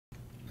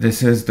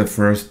This is the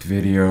first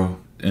video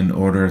in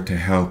order to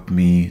help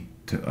me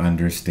to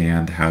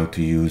understand how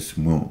to use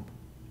Moom.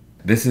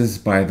 This is,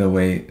 by the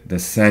way, the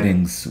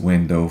settings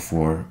window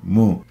for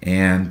Moom.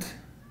 And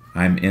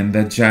I'm in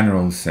the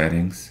general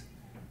settings.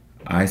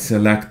 I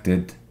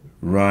selected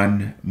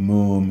Run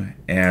Moom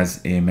as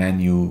a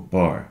menu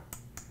bar.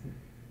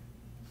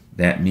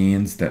 That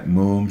means that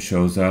Moom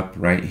shows up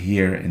right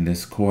here in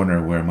this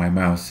corner where my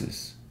mouse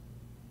is.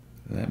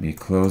 Let me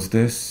close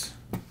this.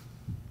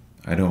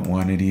 I don't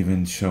want it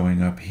even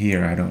showing up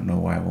here. I don't know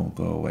why it won't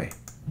go away.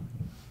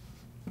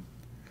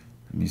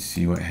 Let me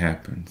see what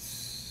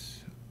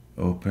happens.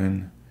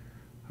 Open,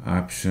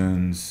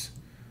 options,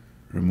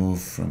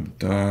 remove from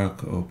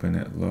dock, open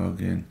at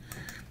login.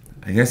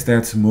 I guess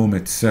that's Moom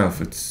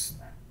itself.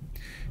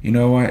 You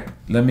know what?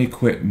 Let me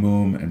quit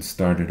Moom and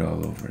start it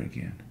all over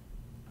again.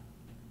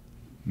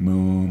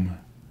 Moom.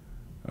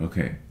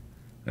 Okay,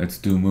 let's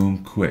do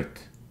Moom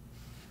quit.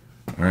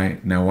 All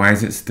right, now why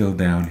is it still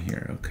down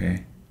here?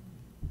 Okay.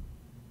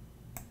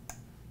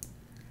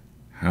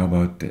 How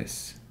about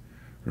this?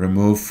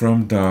 Remove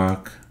from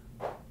dock,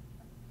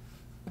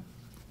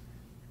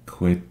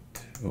 quit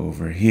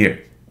over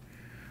here.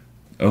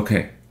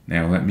 Okay,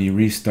 now let me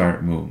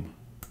restart Moom.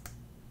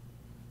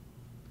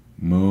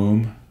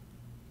 Moom,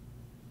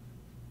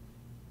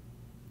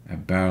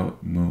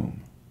 about Moom.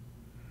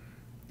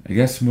 I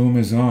guess Moom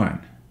is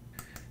on,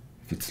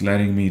 if it's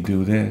letting me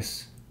do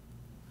this.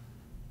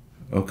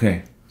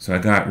 Okay, so I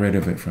got rid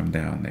of it from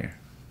down there.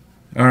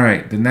 All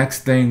right, the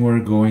next thing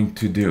we're going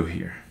to do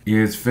here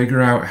is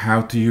figure out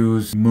how to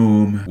use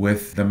Moom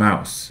with the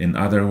mouse. In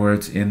other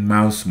words, in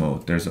mouse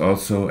mode. There's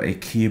also a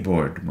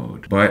keyboard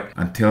mode. But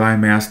until I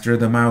master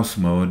the mouse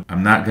mode,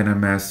 I'm not gonna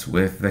mess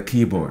with the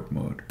keyboard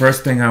mode.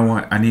 First thing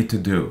I need to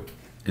do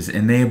is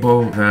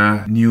enable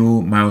the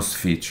new mouse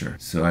feature.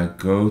 So I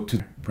go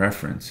to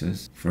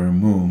Preferences for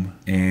Moom,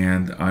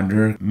 and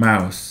under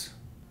Mouse,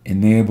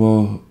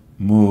 enable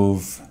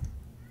Move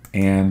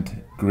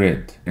and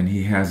Grid. And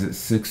he has it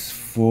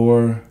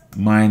 6:4.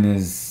 Mine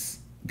is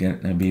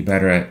gonna be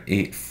better at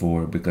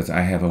 8:4 because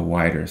I have a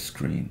wider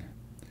screen.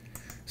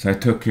 So I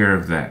took care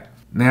of that.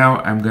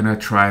 Now I'm gonna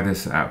try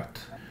this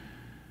out.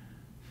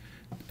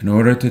 In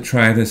order to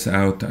try this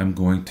out, I'm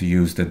going to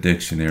use the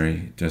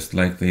dictionary just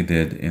like they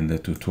did in the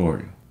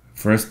tutorial.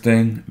 First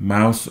thing,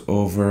 mouse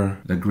over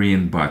the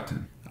green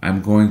button.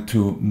 I'm going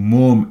to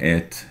Moom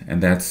it,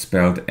 and that's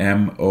spelled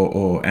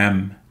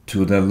M-O-O-M,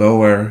 to the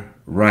lower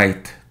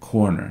right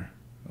corner,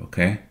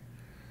 okay?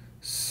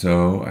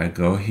 So I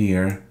go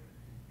here,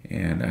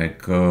 and I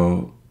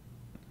go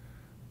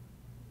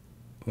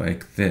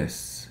like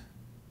this.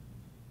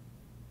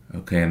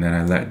 Okay, and then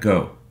I let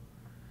go.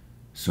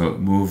 So it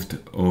moved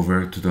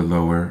over to the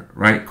lower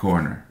right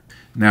corner.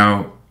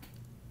 Now,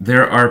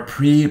 there are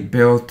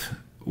pre-built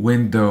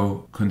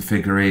window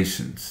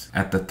configurations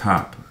at the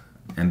top,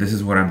 and this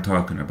is what I'm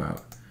talking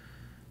about.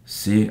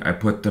 See, I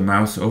put the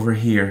mouse over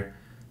here.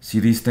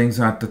 See these things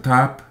at the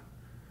top?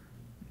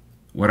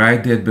 What I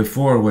did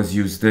before was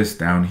use this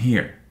down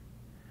here.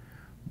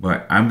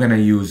 But I'm gonna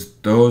use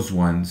those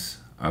ones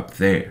up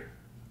there.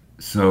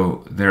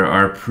 So there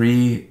are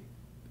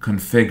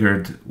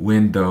pre-configured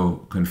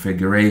window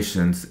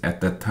configurations at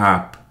the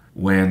top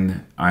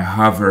when I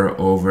hover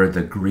over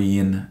the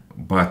green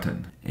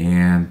button.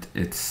 And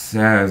it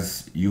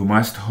says you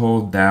must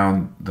hold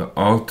down the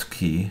Alt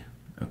key.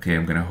 Okay,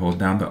 I'm gonna hold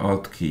down the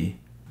Alt key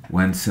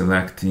when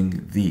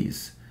selecting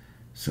these.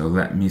 So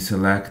let me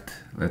select,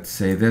 let's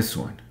say this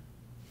one.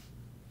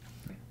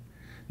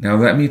 Now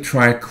let me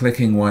try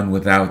clicking one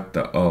without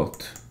the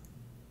Alt.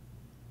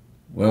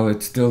 Well,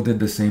 it still did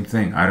the same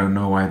thing. I don't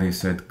know why they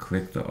said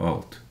click the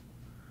Alt.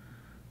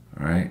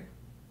 All right.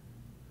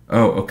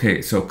 Oh,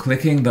 okay. So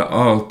clicking the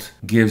Alt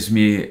gives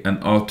me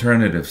an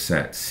alternative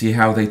set. See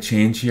how they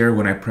change here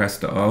when I press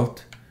the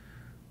Alt?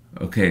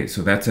 Okay,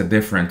 so that's a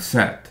different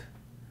set.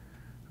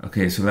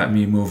 Okay, so let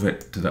me move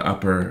it to the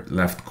upper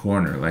left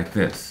corner like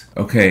this.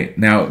 Okay,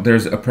 now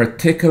there's a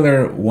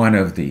particular one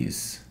of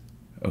these.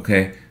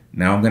 Okay.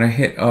 Now I'm gonna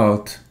hit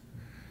Alt.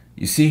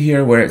 You see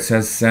here where it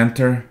says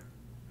center?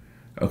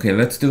 Okay,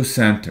 let's do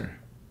center.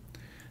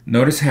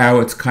 Notice how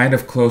it's kind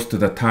of close to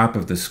the top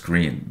of the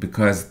screen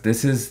because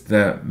this is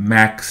the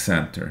Mac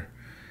center.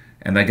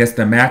 And I guess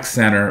the Mac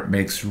center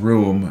makes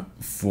room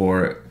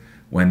for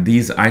when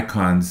these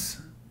icons,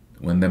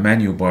 when the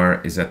menu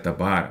bar is at the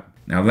bottom.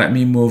 Now let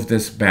me move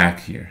this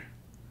back here.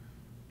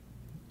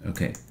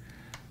 Okay,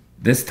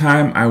 this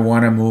time I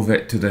wanna move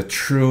it to the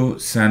true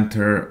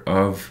center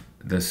of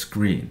the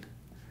screen.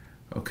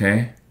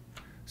 Okay,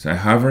 so I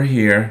hover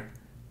here,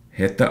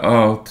 hit the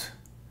Alt.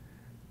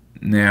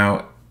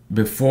 Now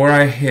before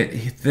I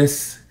hit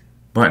this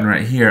button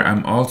right here,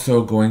 I'm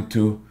also going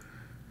to,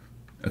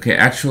 okay,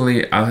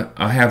 actually I'll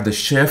have the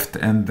Shift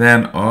and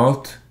then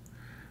Alt,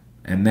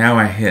 and now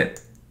I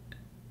hit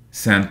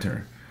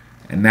center,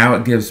 and now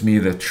it gives me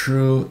the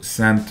true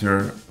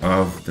center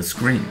of the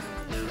screen.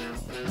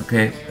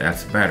 Okay,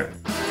 that's better.